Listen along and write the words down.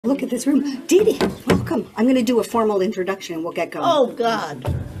Look at this room. Dee Dee, welcome. I'm going to do a formal introduction and we'll get going. Oh, God.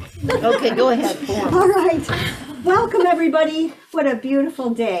 Okay, go ahead. All right. Welcome, everybody. What a beautiful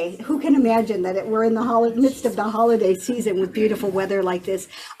day. Who can imagine that we're in the midst of the holiday season with beautiful weather like this?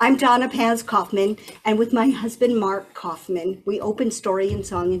 I'm Donna Paz Kaufman, and with my husband, Mark Kaufman, we opened Story and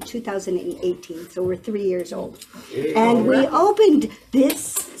Song in 2018, so we're 3 years old. And we opened this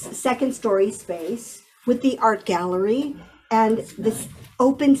second story space with the art gallery and this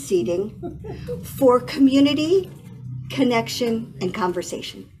open seating for community, connection, and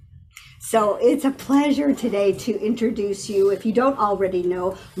conversation. So it's a pleasure today to introduce you, if you don't already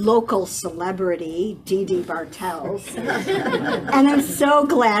know, local celebrity, Dee Dee Bartels. And I'm so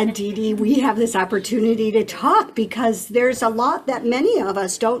glad, Dee Dee, we have this opportunity to talk because there's a lot that many of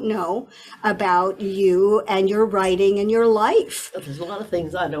us don't know about you and your writing and your life. There's a lot of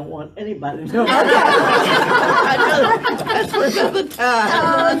things I don't want anybody to know. That's for another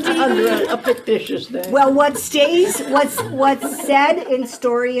time, under a fictitious name. Well, what's said in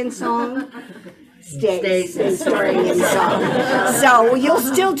Story and Song stays in Story and Song. So you'll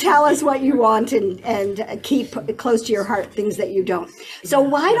still tell us what you want and keep close to your heart things that you don't. So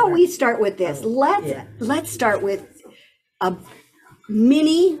why don't we start with this? Let's start with a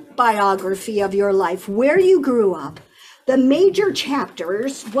mini biography of your life, where you grew up, the major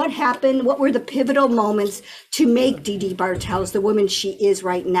chapters, what happened, what were the pivotal moments to make Dee Dee Bartels the woman she is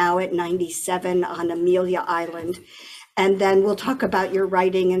right now at 97 on Amelia Island. And then we'll talk about your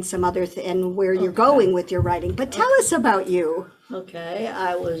writing and some other and where you're going with your writing. But tell us about you. Okay,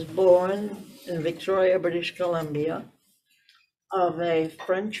 I was born in Victoria, British Columbia, of a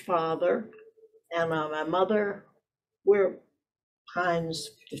French father, and my mother, we're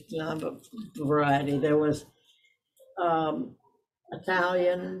Heinz 59, but variety. There was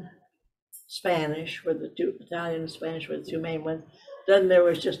Italian, Spanish were the two, Italian and Spanish were the two main ones. Then there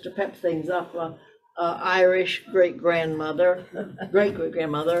was, just to pep things up, Irish great-grandmother,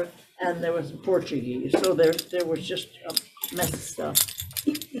 great-great-grandmother, and there was Portuguese. So there was just a mess of stuff.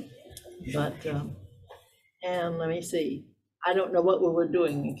 But, and let me see, I don't know what we were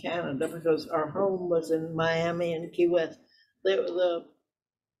doing in Canada because our home was in Miami and Key West. The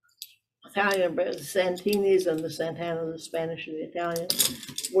Italian, the Santinis and the Santanas, the Spanish and the Italian,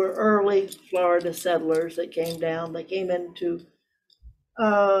 were early Florida settlers that came down. They came into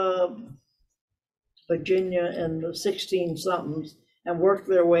Virginia in the 16-somethings and worked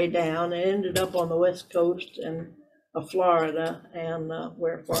their way down and ended up on the West Coast and Florida and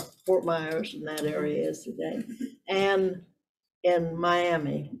where Fort Myers and that area is today. And in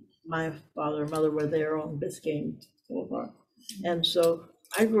Miami, my father and mother were there on Biscayne Boulevard. And so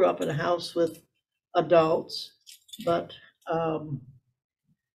I grew up in a house with adults, but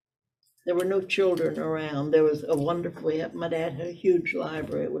there were no children around. There was a wonderful, my dad had a huge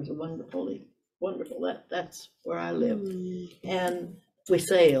library. It was a wonderful, that's where I lived. And we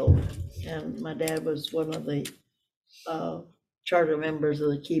sailed, and my dad was one of the charter members of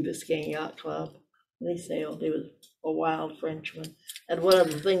the Key Biscayne Yacht Club. And he sailed. He was a wild Frenchman. And one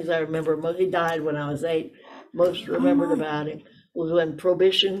of the things I remember most, he died when I was 8, most remembered about him was when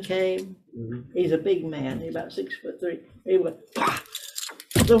Prohibition came. He's a big man, he's about 6'3". He went, "Pah!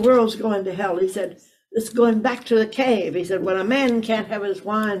 The world's going to hell." He said, "It's going back to the cave." He said, "When a man can't have his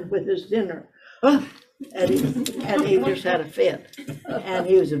wine with his dinner." Oh, and he just had a fit. And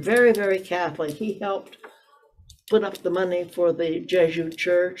he was very, very Catholic. He helped put up the money for the Jesuit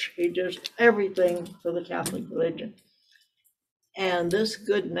church. He just everything for the Catholic religion. And this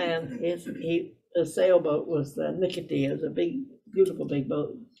good man, a sailboat was the Nicotia. It was a big, beautiful big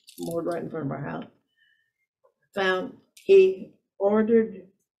boat moored right in front of our house. He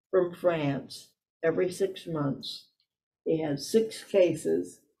ordered from France every 6 months. He had 6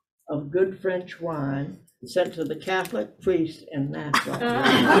 cases of good French wine sent to the Catholic priest in Nassau.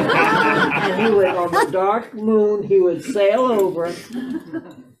 And he would, on the dark moon, he would sail over,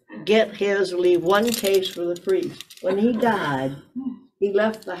 leave 1 case for the priest. When he died, he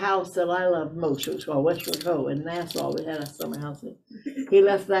left the house that I loved most. It was called Westward Ho in Nassau. We had a summer house there. He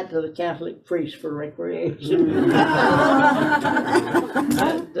left that to the Catholic priest for recreation.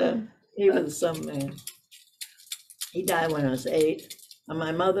 But, he was some man. He died when I was 8. And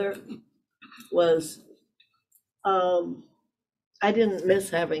my mother was, I didn't miss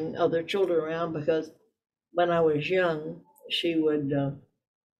having other children around because when I was young, she read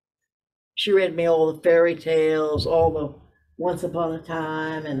me all the fairy tales, all the Once Upon a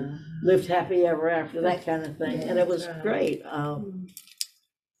Time and Lived Happy Ever After, that kind of thing. And it was great. And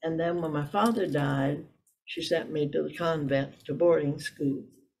then when my father died, she sent me to the convent, to boarding school.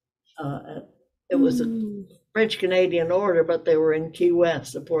 It was French Canadian order, but they were in Key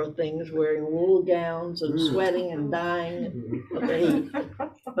West, the poor things, wearing wool gowns and sweating and dying of the heat.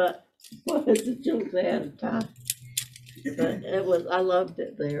 But what the children they had a time. But I loved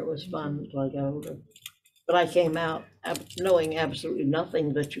it there. It was fun until I got older. But I came out knowing absolutely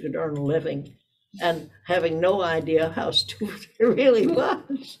nothing that you could earn a living and having no idea how stupid it really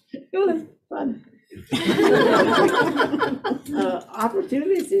was. It was fun.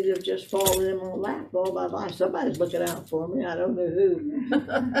 Opportunities have just fallen in my lap all my life. Somebody's looking out for me. I don't know who.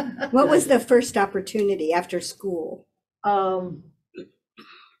 What was the first opportunity after school? Well,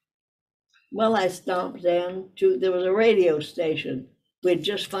 I stomped down to, there was a radio station. We had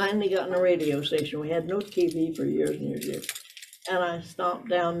just finally gotten a radio station. We had no TV for years and years and years. And I stomped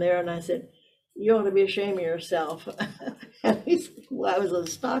down there and I said, "You ought to be ashamed of yourself." And he said, well, I was on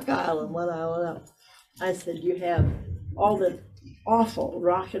Stock Island when I went up. I said, "You have all the awful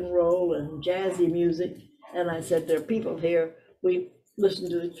rock and roll and jazzy music." And I said, "There are people here. We listen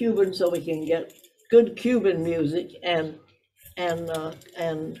to the Cuban so we can get good Cuban music and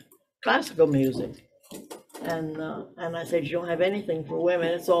classical music." And I said, "You don't have anything for women.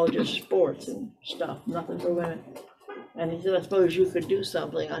 It's all just sports and stuff, nothing for women." And he said, "I suppose you could do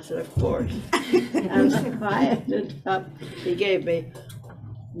something." I said, "Of course." And so I ended up, he gave me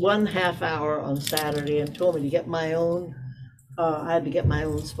 1/2 hour on Saturday and told me to get my own, I had to get my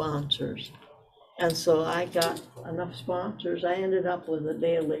own sponsors. And so I got enough sponsors. I ended up with a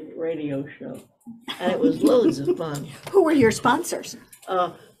daily radio show. And it was loads of fun. Who were your sponsors?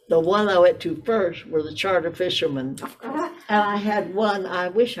 The one I went to first were the charter fishermen. And I had one, I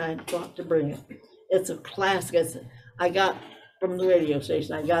wish I had thought to bring it. It's a classic. I got from the radio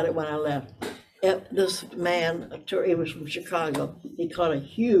station. I got it when I left. This man, he was from Chicago. He caught a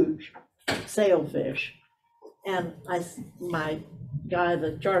huge sailfish. And my guy,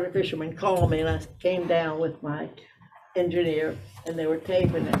 the charter fisherman, called me, and I came down with my engineer, and they were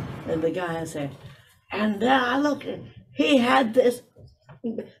taping it. And the guy said, "And then I looked at, he had this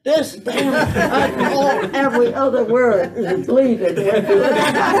damn," every other word is bleeding. It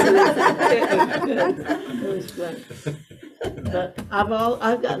was funny. But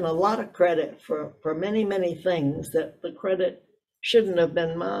I've gotten a lot of credit for many, many things that the credit shouldn't have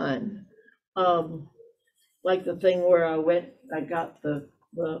been mine. Like the thing where I got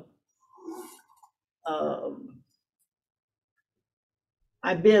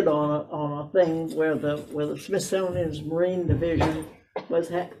I bid on a thing where the Smithsonian's Marine Division was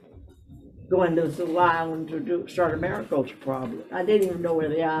going to this little island to start a mariculture project. I didn't even know where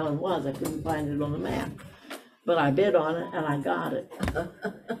the island was. I couldn't find it on the map. But I bid on it and I got it.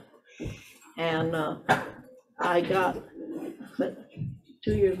 And I got,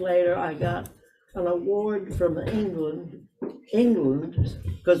 2 years later, I got an award from England,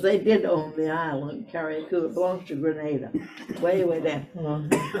 because they did own the island, Carriacou. It belongs to Grenada, way, way down.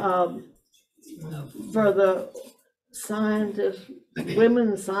 For the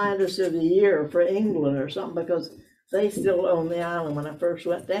women scientists of the year for England or something, because they still own the island when I first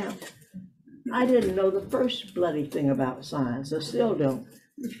went down. I didn't know the first bloody thing about science. I still don't.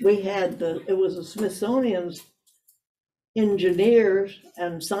 We had it was the Smithsonian's engineers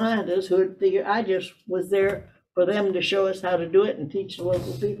and scientists who had figured, I just was there for them to show us how to do it and teach the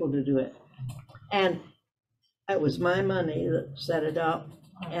local people to do it. And it was my money that set it up.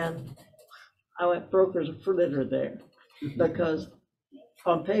 And I went brokers for litter there because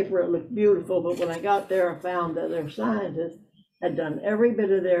on paper it looked beautiful, but when I got there, I found that their scientists had done every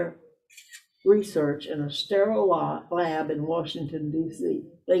bit of their research in a sterile lab in Washington, D.C.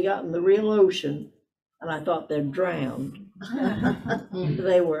 They got in the real ocean, and I thought they'd drowned.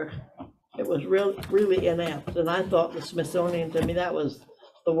 It was really inept, and I thought the Smithsonian, to me, that was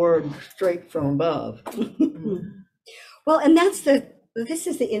the word straight from above. Well, and this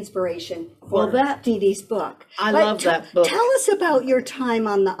is the inspiration for Dee Dee's book. I love that book. Tell us about your time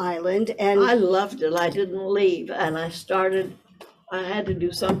on the island. And I loved it. I didn't leave, and I had to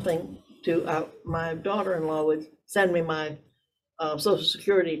do something to, my daughter-in-law would send me my Social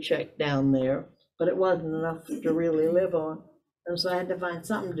Security check down there, but it wasn't enough to really live on. And so I had to find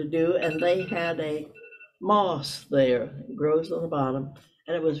something to do, and they had a moss there. It grows on the bottom,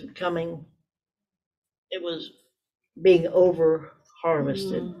 and it was being over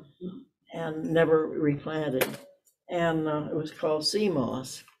harvested and never replanted. And it was called sea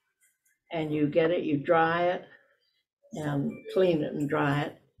moss. And you get it, you dry it, and clean it and dry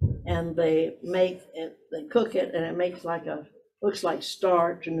it. And they cook it, and it makes looks like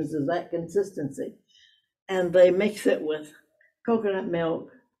starch, and is that consistency. And they mix it with coconut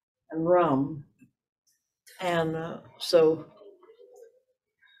milk and rum. And so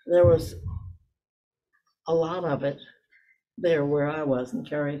there was a lot of it there where I was in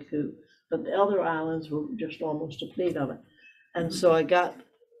Carriacou, but the other islands were just almost depleted of it. And so I got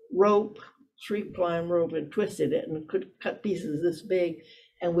rope, 3-ply rope, and twisted it and could cut pieces this big,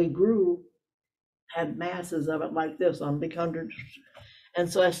 and we grew, had masses of it like this on big hundreds.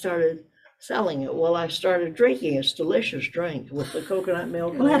 And so I started selling it. Well, I started drinking. It's delicious drink with the coconut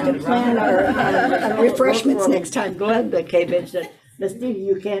milk. We'll have to plan our refreshments next time. Glenda came in and said, Miss Dee Dee,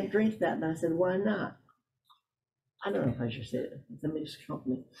 you can't drink that. And I said, why not? I don't know if I should say it. Let me just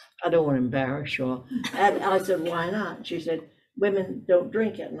company. I don't want to embarrass you all. And I said, why not? She said, women don't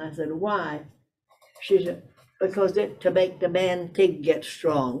drink it. And I said, why? She said, because to make the man pig get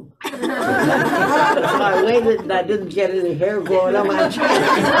strong. So I waited and I didn't get any hair growing on my chest.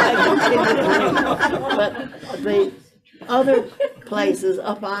 But the other places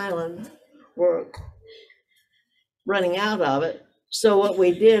up island were running out of it. So what we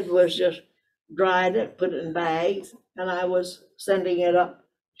did was just dried it, put it in bags, and I was sending it up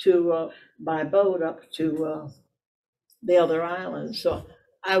to, by boat up to the other islands. So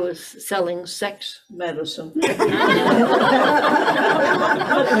I was selling sex medicine. Did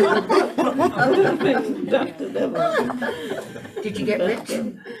you get rich?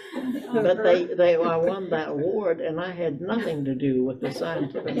 But I won that award, and I had nothing to do with the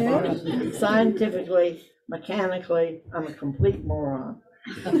scientific part. Scientifically, mechanically, I'm a complete moron.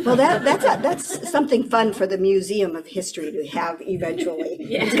 Well, that's something fun for the Museum of History to have eventually.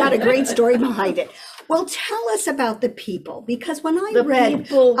 It's got a great story behind it. Well, tell us about the people, because when I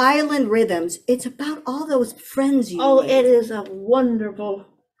read Island Rhythms, it's about all those friends you made. It is a wonderful,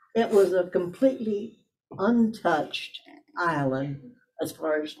 it was a completely untouched island as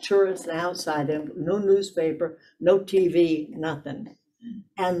far as tourists and outside, no newspaper, no TV, nothing.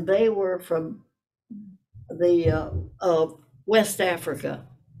 And they were from the West Africa,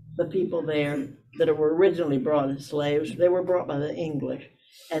 the people there that were originally brought as slaves. They were brought by the English,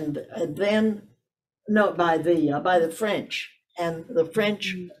 and then no, by the French. And the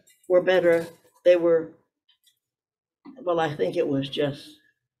French were better. They were, well, I think it was just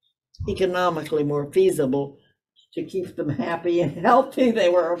economically more feasible to keep them happy and healthy. They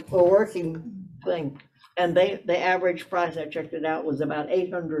were a working thing, and the average price, I checked it out, was about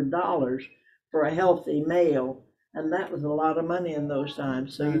 $800 for a healthy male. And that was a lot of money in those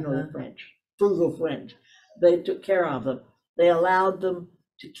times. So, you know, the French, frugal French, they took care of them. They allowed them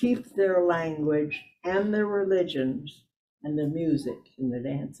to keep their language and their religions and their music and their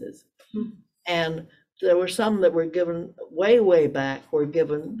dances. And there were some that were given way back,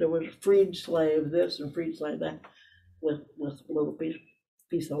 there was freed slave this and freed slave that with a little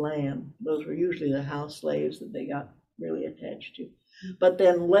piece of land. Those were usually the house slaves that they got really attached to. But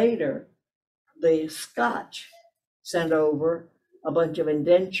then later, the Scotch sent over a bunch of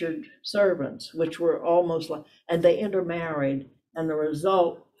indentured servants, which were almost like, and they intermarried, and the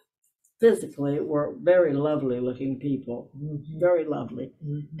result physically were very lovely looking people, very lovely.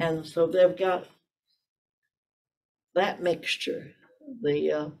 And so they've got that mixture,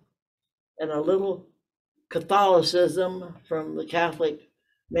 and a little Catholicism from the Catholic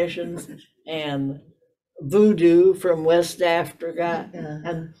missions, and voodoo from West Africa,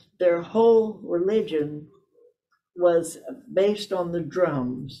 and their whole religion was based on the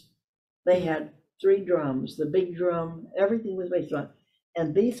drums. They had 3 drums, the big drum, everything was based on.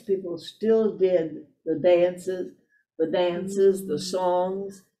 And these people still did the dances, the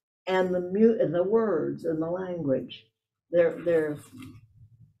songs, and the words and the language. They're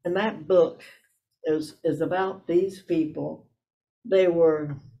and that book is about these people. They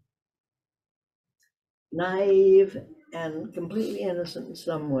were naive and completely innocent in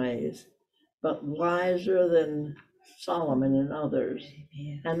some ways, but wiser than Solomon and others.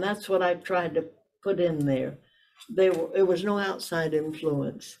 And that's what I tried to put in there. It was no outside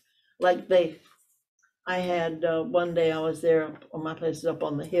influence. Like I had one day I was there on my place is up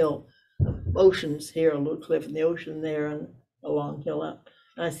on the hill, ocean's here, a little cliff in the ocean there, and a long hill up.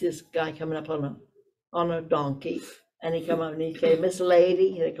 And I see this guy coming up on a donkey, and he come up and he came, Miss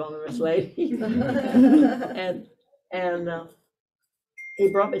Lady, they call her Miss Lady, and he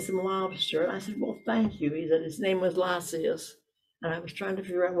brought me some lobster. And I said, well, thank you. He said his name was Lysias. And I was trying to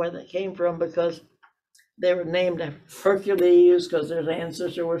figure out where that came from, because they were named after Hercules, because their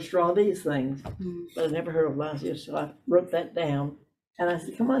ancestor was strong, these things. But I never heard of Lysias, so I wrote that down. And I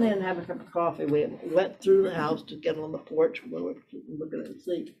said, come on in and have a cup of coffee. We went through the house to get on the porch where we were looking at the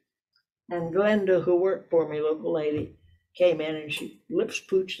sea. And Glenda, who worked for me, local lady, came in and she lips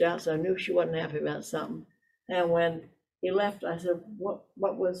pooched out, so I knew she wasn't happy about something. And when he left, I said, what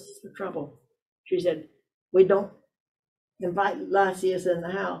was the trouble? She said, we don't invite Lysias in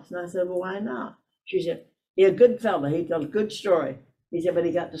the house. And I said, well, why not? She said, He's a good fella. He tells a good story. He said, but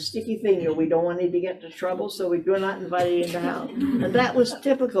he got the sticky finger. We don't want him to get to trouble, so we do not invite him in the house. And that was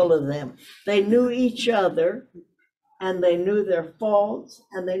typical of them. They knew each other, and they knew their faults,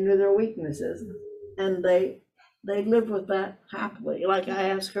 and they knew their weaknesses, and they lived with that happily. Like I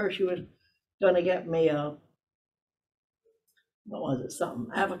asked her, she was going to get me a, what was it,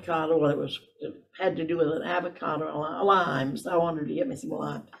 something, avocado, well, it had to do with an avocado, limes. I wanted her to get me some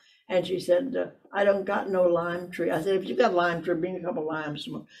lime. And she said, I don't got no lime tree. I said, if you got a lime tree, bring a couple limes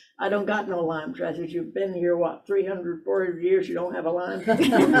tomorrow. I don't got no lime tree. I said, you've been here, what, 300, 400 years, you don't have a lime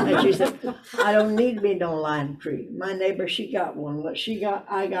tree? And she said, I don't need me no lime tree. My neighbor, she got one. What she got,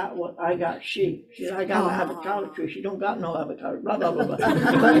 I got what I got she. She said, I got an avocado tree. She don't got no avocado, blah, blah, blah, blah.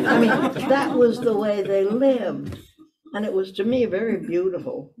 But I mean, that was the way they lived. And it was, to me, very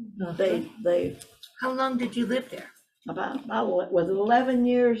beautiful. They How long did you live there? about was it 11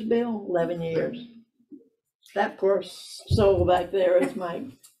 years, Bill? 11 years. That poor soul back there is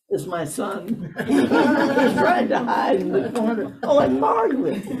my son. He's trying to hide in the corner. Oh, and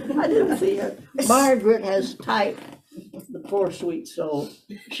Margaret, I didn't see her. Margaret has typed, the poor sweet soul.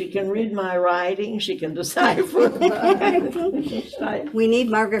 She can read my writing. She can decipher. We need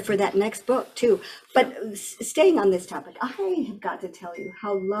Margaret for that next book too. But staying on this topic, I have got to tell you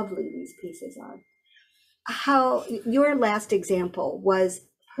how lovely these pieces are. How your last example was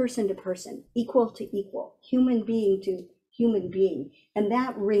person to person, equal to equal, human being to human being. And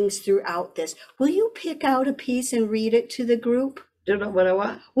that rings throughout this. Will you pick out a piece and read it to the group? Do you know what I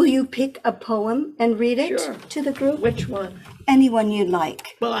want? Will you pick a poem and read it Sure. to the group? Which one? Anyone you'd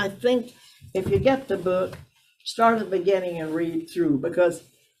like. Well, I think if you get the book, start at the beginning and read through, because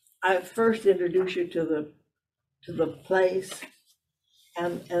I first introduce you to the place,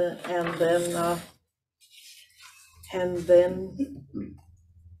 and then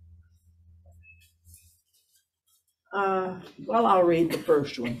well, I'll read the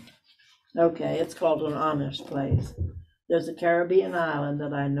first one. Okay, it's called An Honest Place. There's a Caribbean island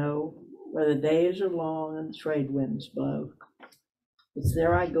that I know where the days are long and the trade winds blow. It's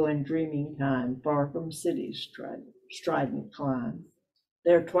there I go in dreaming time, far from cities' strident climb.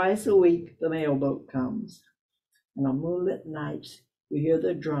 There twice a week the mailboat comes, and on moonlit nights we hear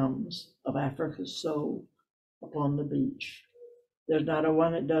the drums of Africa's soul upon the beach. There's not a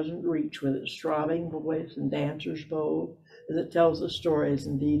one it doesn't reach with its throbbing voice and dancer's bowl, as it tells the stories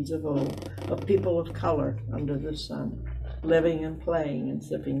and deeds of old, of people of color under the sun, living and playing and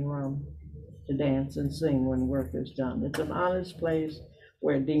sipping rum, to dance and sing when work is done. It's an honest place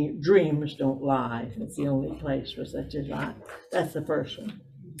where dreams don't lie. It's the only place for such as I. That's the first one.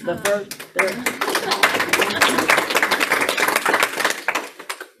 The first,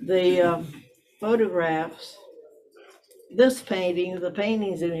 the photographs, this painting, the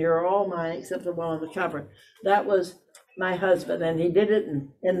paintings in here are all mine except the one on the cover. That was my husband, and he did it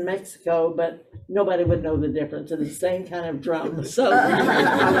in Mexico, but nobody would know the difference. It's the same kind of drum. So,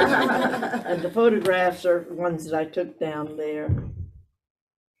 and the photographs are ones that I took down there,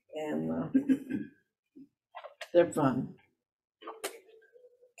 and they're fun.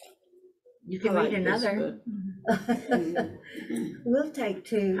 You can read another. We'll take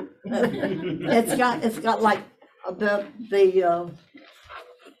two. It's got like a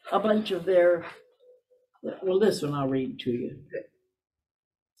bunch of their. Well, this one I'll read to you.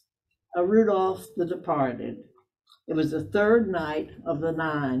 A Rudolph the Departed. It was the third night of the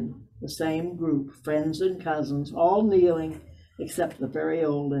 9, the same group, friends and cousins, all kneeling except the very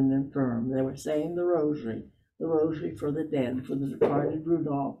old and infirm. They were saying the rosary for the dead, for the departed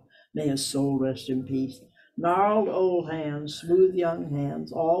Rudolph. May his soul rest in peace. Gnarled old hands, smooth young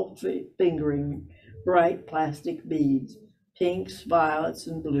hands, all fingering bright plastic beads, pinks, violets,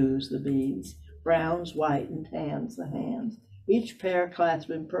 and blues, the beads. Browns, white, and tans, the hands, each pair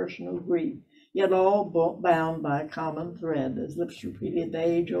clasping personal grief, yet all bound by a common thread, as lips repeated the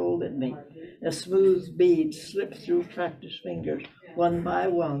age-old litany, as smooth beads slipped through practiced fingers, one by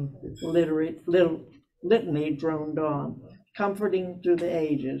one, little litany droned on, comforting through the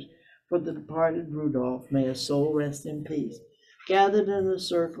ages, for the departed Rudolph, may his soul rest in peace. Gathered in a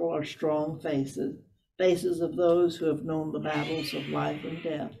circle are strong faces, faces of those who have known the battles of life and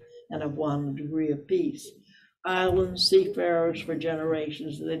death, and have won a degree of peace. Island seafarers for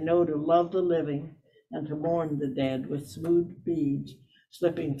generations, they know to love the living and to mourn the dead, with smooth beads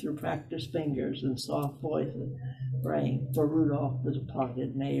slipping through practiced fingers and soft voices, praying for Rudolph the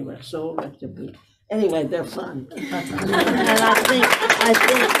departed, may his soul rest in peace. Anyway, they're fun. And I think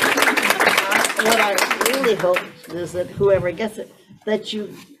what I really hope is that whoever gets it, that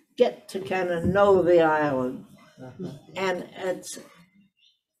you get to kind of know the island. And it's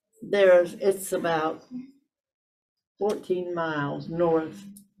about 14 miles north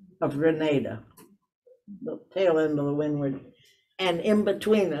of Grenada, the tail end of the windward. And in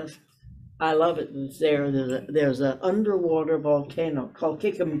between us, I love it, there's an underwater volcano called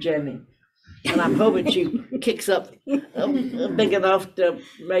Kick'em and I'm hoping she kicks up big enough to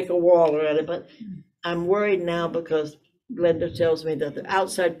make a wall around it. But I'm worried now because Glenda tells me that the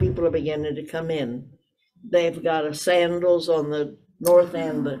outside people are beginning to come in. They've got a sandals on the north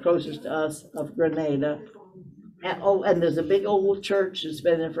end, the closest to us, of Grenada. And there's a big old church that's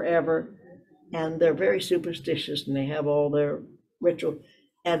been there forever. And they're very superstitious and they have all their ritual.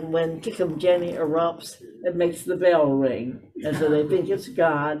 And when Kick'em Jenny erupts, it makes the bell ring. And so they think it's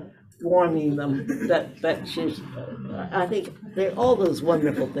God warning them that she's, I think they're all those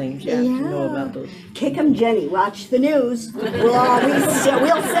wonderful things you have to know about those. Kick 'em, Jenny, watch the news.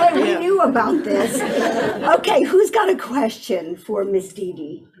 We'll say we knew about this. Okay, who's got a question for Miss Dee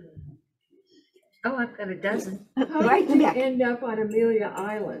Dee? Oh, I've got a dozen. Right Did you back. end up on Amelia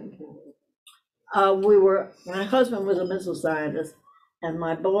Island? My husband was a missile scientist and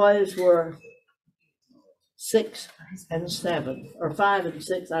my boys were 6 and 7, or 5 and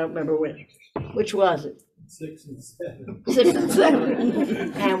 6, I don't remember which. Which was it? 6 and 7. 6 and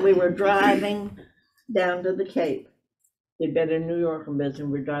 7. And we were driving down to the Cape. We'd been in New York and business, we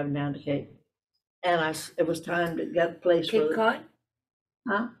were driving down to Cape. And it was time to get a place for Cape Cod?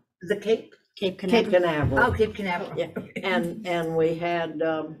 Huh? The Cape? Cape Cape Canaveral. Oh, Cape Canaveral. Yeah, and we had,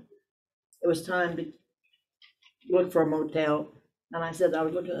 it was time to look for a motel. And I said, I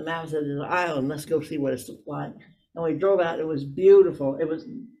was looking at the map, I said, there's an island, let's go see what it's like. And we drove out, it was beautiful. It was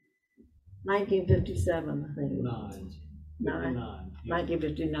 1957, I think.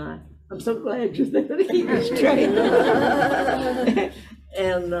 1959. I'm so glad you're there to keep me straight.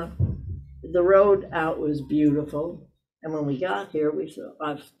 And the road out was beautiful. And when we got here,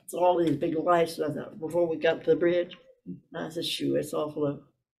 I saw all these big lights, and I thought, before we got to the bridge, and I said, shoo, it's all full of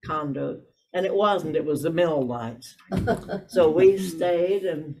condos. And it wasn't, it was the mill lights. So we stayed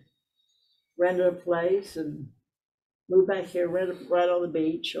and rented a place and moved back here, rented right on the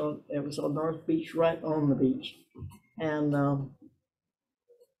beach. It was on North Beach, right on the beach. And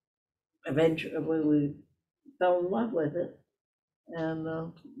eventually we fell in love with it and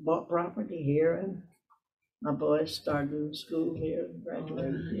bought property here. And my boys started in school here and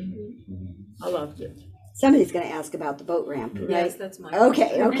graduated here. I loved it. Somebody's going to ask about the boat ramp, right? Yes, that's my.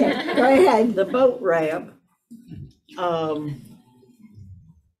 Okay, go ahead. The boat ramp,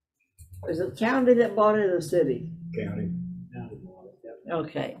 is it county that bought it or the city? County.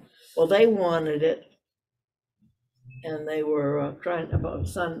 Okay, well, they wanted it. And they were trying,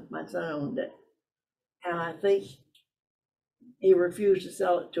 my son owned it. And I think he refused to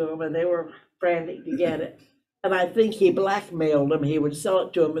sell it to them and they were frantic to get it. And I think he blackmailed them. He would sell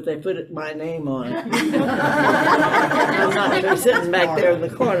it to them if they put my name on it. I'm not sure, sitting back there in the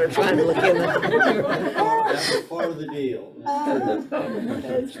corner trying to look in the. That's part of the deal. That's part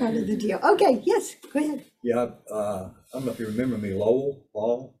of the deal. Okay, yes, go ahead. Yeah, I don't know if you remember me,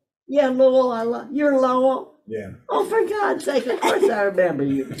 Lowell. Yeah, Lowell, you're Lowell? Yeah. Oh, for God's sake, of course I remember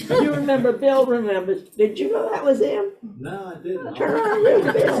you. You remember Bill remembers. Did you know that was him? No, I didn't. Turn around, look,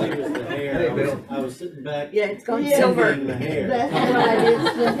 I Bill. see it was the hair. I was sitting back. Yeah, it's gone Yeah. silver. envying the hair. That's right,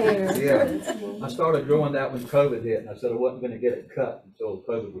 it's the hair. Yeah, I started growing that when COVID hit, and I said I wasn't gonna get it cut until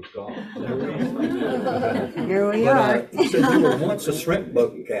COVID was gone. Here we But, are. you said you were once a shrimp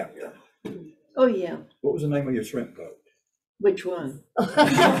boat captain. Oh, yeah. What was the name of your shrimp boat? Which one?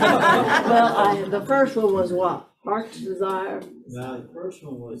 Well, the first one was what? Heart's Desire? No, the first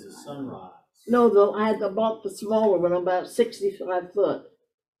one was the Sunrise. No, I bought the smaller one, about 65 foot,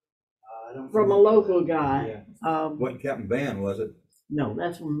 I don't from a remember. local guy. Yeah. Wasn't Captain Van, was it? No,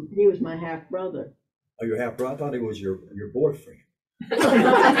 he was my half brother. Oh, your half brother? I thought he was your boyfriend.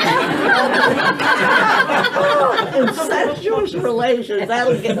 Incestuous relations,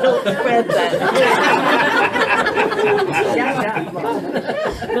 that'll don't spread that.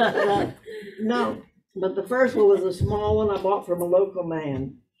 No, but the first one was a small one I bought from a local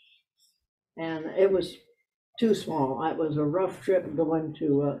man. And it was too small. It was a rough trip going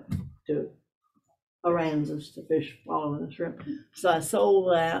to Aransas to fish following the shrimp. So I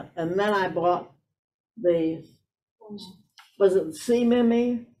sold that, and then I bought was it the Sea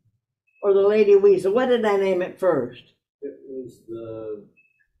Mimi or the Lady Weasel? What did I name it first? It was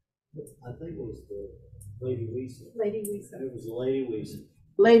I think it was the Lady Weasel. Lady Lisa. It was the Lady Weasel.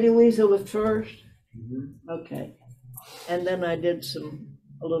 Lady Weasel was first? Mm-hmm. Okay. And then I did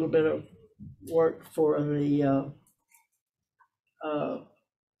a little bit of work for the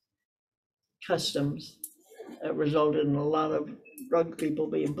customs that resulted in a lot of drug people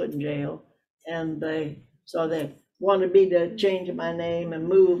being put in jail. And they wanted me to change my name and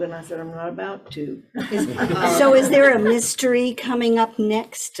move, and I said, I'm not about to. So is there a mystery coming up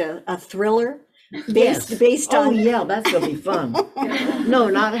next, a thriller? Yes. Based Oh, on, yeah, that's gonna be fun. No,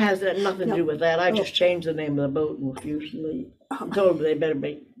 not has nothing to do with that. I just changed the name of the boat and refused to leave. I told them they better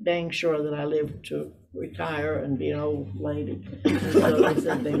be dang sure that I live to retire and be an old lady. So they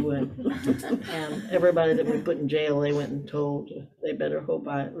said they would. And everybody that we put in jail, they went and told, they better hope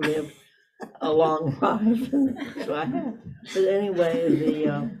I live a long life. So I have. But anyway,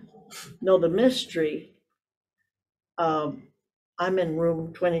 the mystery, I'm in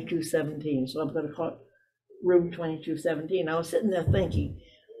room 2217, so I'm gonna call it room 2217. I was sitting there thinking,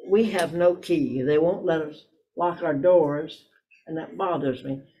 we have no key. They won't let us lock our doors, and that bothers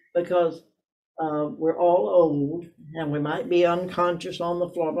me because we're all old and we might be unconscious on the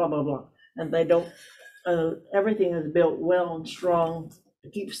floor, blah, blah, blah. And they don't, everything is built well and strong to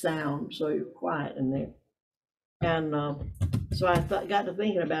keep sound, so you're quiet in there. And so I got to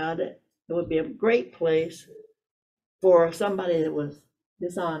thinking about it. It would be a great place for somebody that was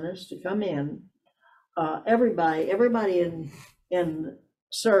dishonest to come in. Everybody in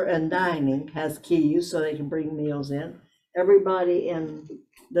dining has keys so they can bring meals in. Everybody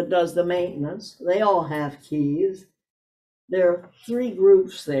that does the maintenance, they all have keys. There are 3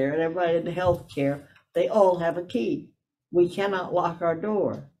 groups there, and everybody in the healthcare, they all have a key. We cannot lock our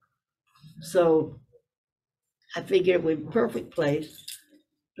door. So I figured it would be a perfect place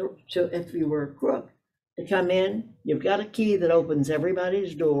to if you were a crook, to come in. You've got a key that opens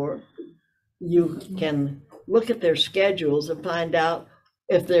everybody's door. You can look at their schedules and find out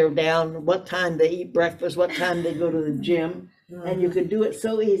if they're down, what time they eat breakfast, what time they go to the gym. And you could do it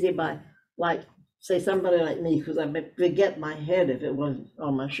so easy by, like, say somebody like me, because I forget my head if it wasn't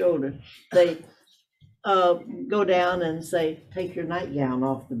on my shoulder. They go down and say, take your nightgown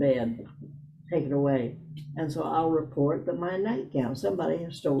off the bed, take it away. And so I'll report that my nightgown, somebody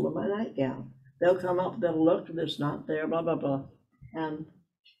has stolen my nightgown. They'll come up, they'll look, if it's not there, blah, blah, blah. And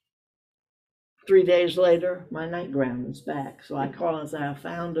 3 days later, my nightgown is back. So I call and say, I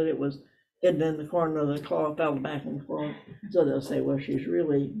found it. It was hidden in the corner of the cloth, fell back and forth. So they'll say, well, she's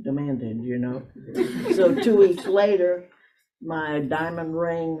really demanded, you know. So 2 weeks later, my diamond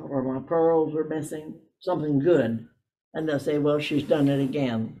ring or my pearls are missing, something good. And they'll say, well, she's done it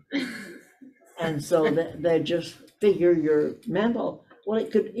again. And so they just figure you're mental. Well,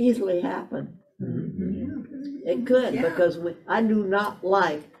 it could easily happen. It could, because I do not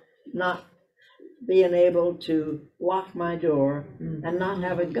like not being able to lock my door and not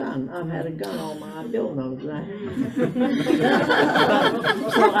have a gun. I've had a gun all my, Bill knows that.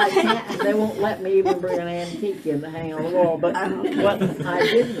 So I can't, they won't let me even bring an antique in to hang on the wall. But what I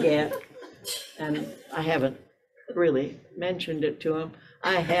did get, and I haven't really mentioned it to them,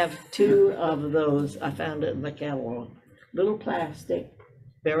 I have 2 of those. I found it in the catalog. Little plastic,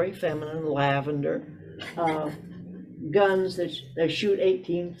 very feminine, lavender, guns that they shoot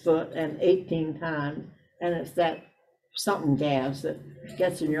 18 foot and 18 times, and it's that something gas that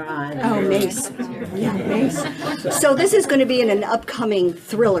gets in your eye. oh, mace. Yeah, mace. So this is going to be in an upcoming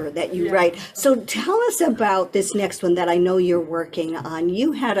thriller that you write. So tell us about this next one that I know you're working on.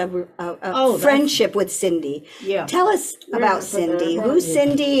 You had a friendship with Cindy. Yeah. Tell us about Cindy. Who's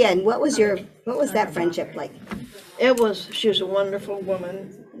Cindy, and what was that friendship like? She was a wonderful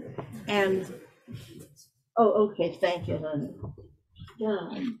woman, and okay, thank you, honey.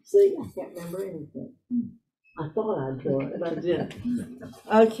 God, see, I can't remember anything. I thought I'd do it, but I didn't.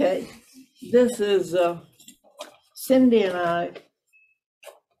 Okay, this is Cindy and I,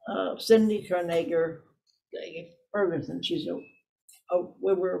 Cindy Carnegie Ferguson.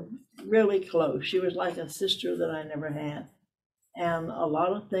 We were really close. She was like a sister that I never had. And a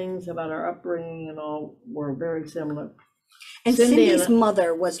lot of things about our upbringing and all were very similar. And Cindy's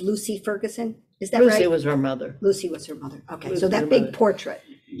mother was Lucy Ferguson, is that right? Lucy was her mother. Lucy was her mother. Okay, Lucy so that her big mother. portrait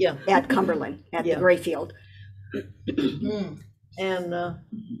Yeah. at Cumberland, at the Grayfield. And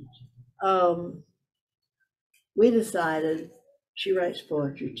we decided, she writes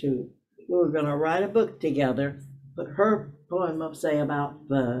poetry too, we were going to write a book together, but her poem will say about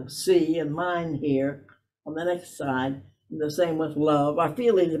the sea and mine here on the next side, and the same with love, our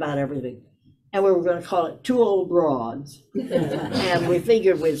feelings about everything. And we were going to call it Two Old Broads. And we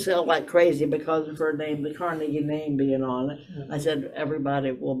figured we'd sell like crazy because of her name, the Carnegie name being on it. I said,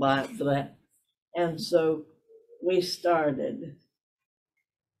 everybody will buy it for that. And so we started,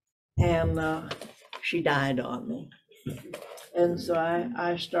 and she died on me. And so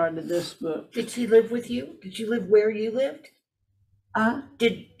I started this book. Did she live with you? Did you live where you lived?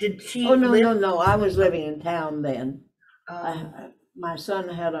 Did she Oh, no, live? no, I was living in town then. Oh. My son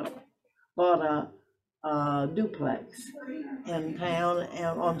had bought a duplex in town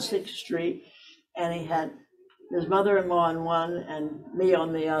and on 6th Street. And he had his mother-in-law on one and me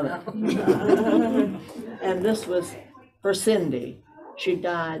on the other. And this was for Cindy. She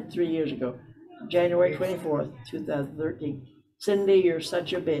died 3 years ago, January 24th, 2013. Cindy, you're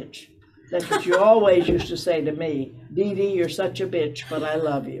such a bitch. That's what you always used to say to me. Dee Dee, you're such a bitch, but I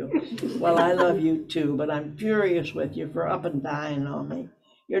love you. Well, I love you too, but I'm furious with you for up and dying on me.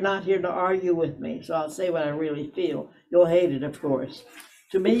 You're not here to argue with me, so I'll say what I really feel. You'll hate it, of course.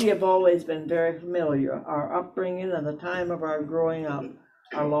 To me, you've always been very familiar. Our upbringing and the time of our growing up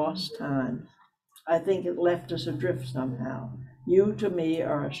are lost times. I think it left us adrift somehow. You, to me,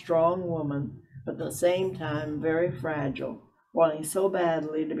 are a strong woman, but at the same time, very fragile, wanting so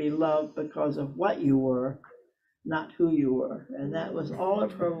badly to be loved because of what you were, not who you were. And that was all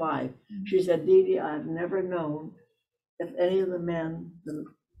of her life. She said, Dee Dee, I've never known if any of the men that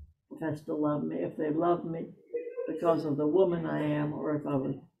profess to love me, if they love me because of the woman I am, or if I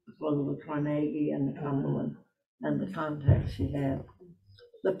was because of the Carnegie and the Cumberland and the contacts she had.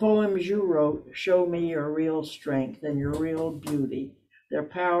 The poems you wrote show me your real strength and your real beauty. They're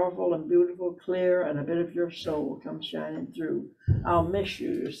powerful and beautiful, clear, and a bit of your soul comes shining through. I'll miss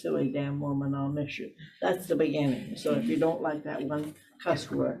you, you silly damn woman, I'll miss you. That's the beginning. So if you don't like that one cuss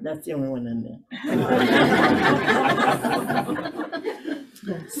word, that's the only one in there.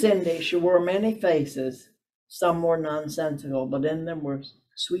 Cindy, she wore many faces. Some were nonsensical, but in them were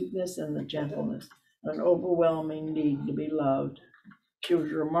sweetness and the gentleness, an overwhelming need to be loved. She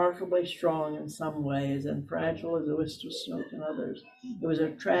was remarkably strong in some ways and fragile as a wisp of smoke in others. It was a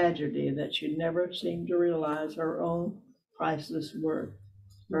tragedy that she never seemed to realize her own priceless worth,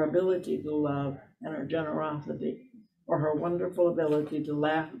 her ability to love and her generosity, or her wonderful ability to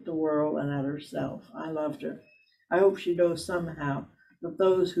laugh at the world and at herself. I loved her. I hope she knows somehow that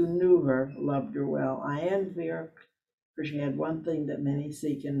those who knew her loved her well. I envy her, for she had one thing that many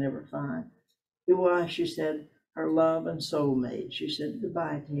seek and never find. It was, she said, her love and soulmate. She said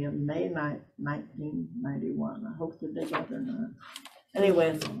goodbye to him May 9th, 1991. I hope that they got their name.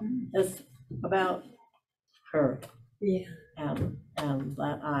 Anyway, it's about her and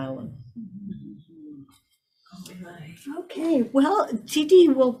that island. Okay, well, Dee Dee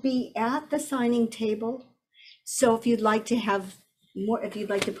will be at the signing table. So if you'd like to have more, if you'd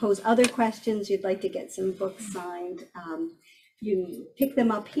like to pose other questions, you'd like to get some books signed, you pick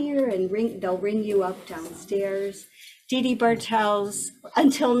them up here and they'll ring you up downstairs. Dee Dee Bartels,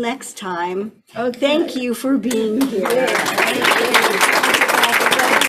 until next time, thank you for being here.